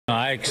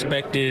I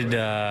expected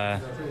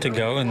to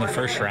go in the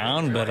first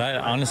round, but I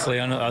honestly,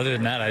 other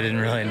than that, I didn't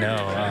really know.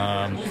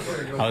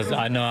 I was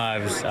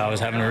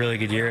having a really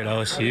good year at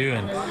LSU,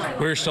 and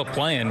we were still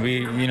playing.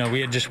 We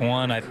had just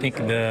won, I think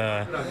we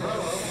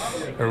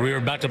were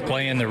about to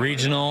play in the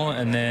regional,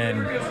 and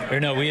then,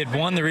 we had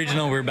won the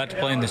regional. We were about to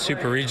play in the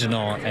super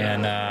regional,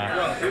 and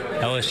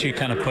LSU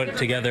kind of put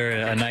together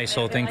a nice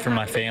little thing for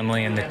my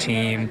family and the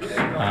team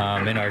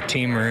in our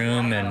team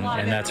room,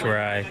 and that's where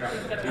I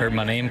heard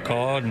my name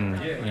called,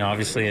 and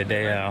obviously a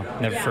day I'll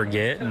never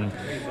forget. And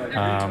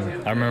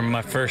I remember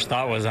my first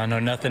thought was, I know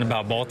nothing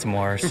about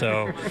Baltimore,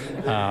 so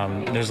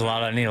there's a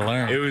lot I need to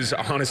learn. It was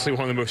honestly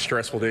one of the most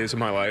stressful days of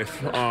my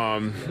life.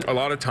 A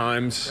lot of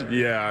times,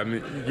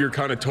 you're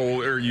kind of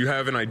told, or you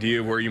have an idea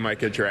of where you might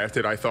get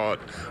drafted. I thought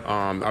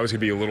I was going to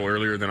be a little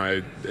earlier than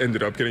I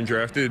ended up getting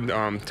drafted,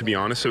 to be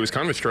honest. So it was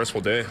kind of a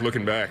stressful day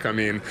looking back. I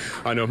mean,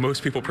 I know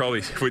most people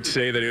probably would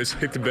say that it was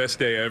like the best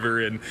day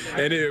ever, and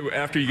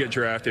after you get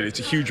drafted, it's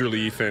a huge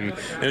relief, and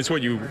it's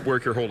what you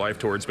work your whole life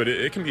towards. But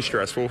it can be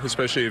stressful,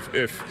 especially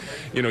if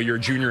you're a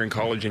junior in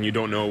college and you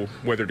don't know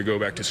whether to go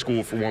back to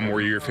school for one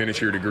more year,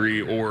 finish your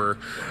degree, or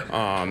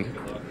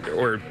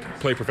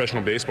play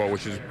professional baseball,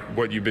 which is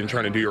what you've been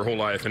trying to do your whole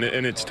life. And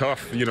it's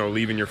tough,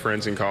 leaving your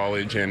friends in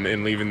college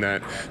and leaving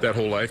that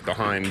whole life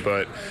behind.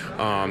 But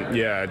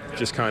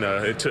just kind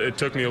of it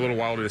took me a little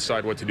while to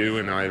decide what to do,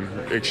 and I'm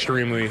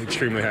extremely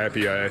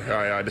happy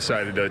I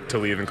decided to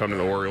leave and come to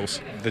the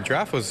Orioles. The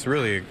draft was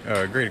really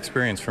a great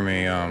experience for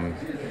me.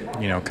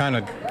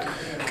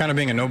 Kind of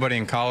being a nobody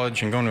in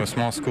college and going to a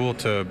small school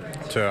to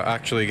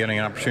actually getting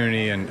an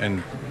opportunity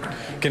and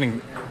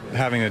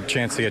having a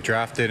chance to get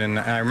drafted. And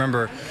I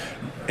remember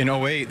in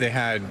 '08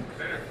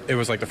 it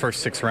was like the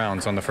first 6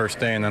 rounds on the first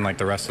day, and then like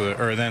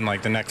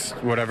the next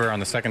whatever on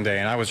the second day,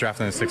 and I was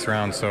drafted in the 6th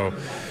round. So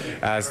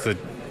as the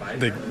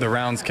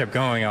rounds kept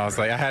going, I was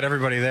like, I had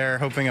everybody there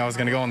hoping I was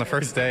going to go on the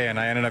first day, and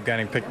I ended up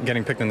getting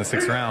picked in the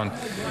 6th round.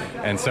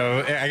 And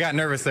so I got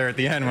nervous there at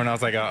the end when I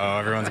was like,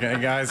 everyone's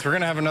going, guys, we're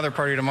going to have another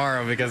party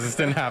tomorrow, because this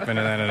didn't happen,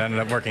 and then it ended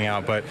up working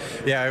out. But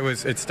yeah,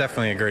 it's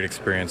definitely a great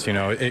experience.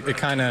 It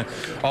kind of,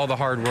 all the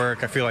hard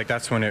work, I feel like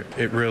that's when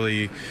it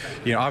really,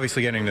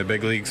 obviously getting to the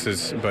big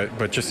leagues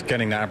but just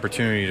getting the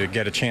opportunity to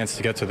get a chance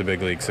to get to the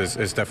big leagues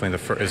is definitely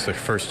the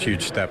first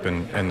huge step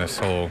in this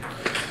whole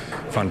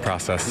fun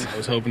process. I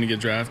was hoping to get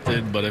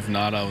drafted, but if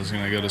not, I was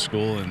going to go to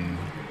school. And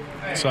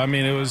so,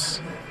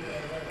 obviously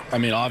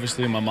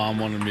my mom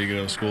wanted me to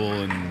go to school,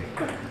 and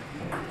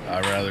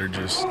I'd rather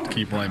just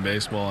keep playing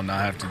baseball and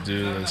not have to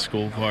do the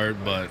school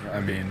part. But,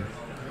 I'm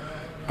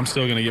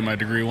still going to get my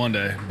degree one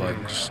day, but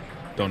just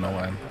don't know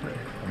when.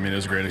 It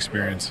was a great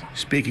experience.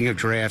 Speaking of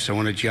drafts, I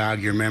want to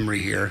jog your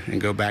memory here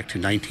and go back to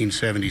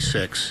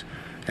 1976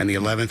 and the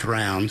 11th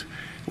round,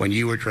 when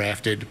you were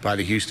drafted by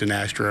the Houston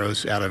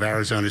Astros out of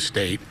Arizona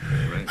State.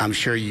 Right. I'm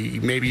sure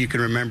maybe you can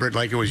remember it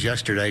like it was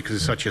yesterday, because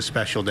it's such a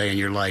special day in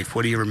your life.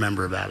 What do you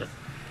remember about it?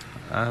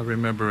 I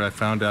remember I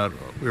found out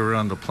we were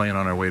on the plane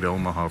on our way to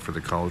Omaha for the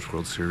College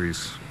World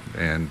Series,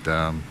 and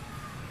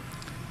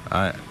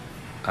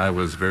I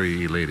was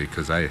very elated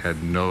because I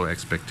had no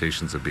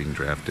expectations of being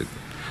drafted.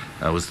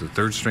 I was the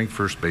 3rd-string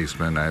first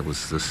baseman. I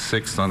was the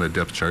 6th on the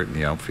depth chart in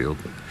the outfield.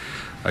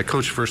 I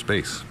coached first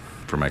base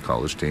for my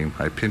college team.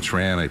 I pinch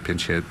ran, I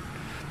pinch hit,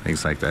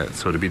 things like that.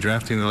 So to be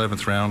drafted in the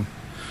 11th round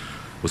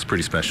was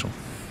pretty special.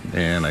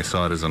 And I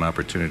saw it as an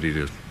opportunity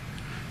to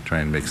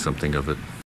try and make something of it.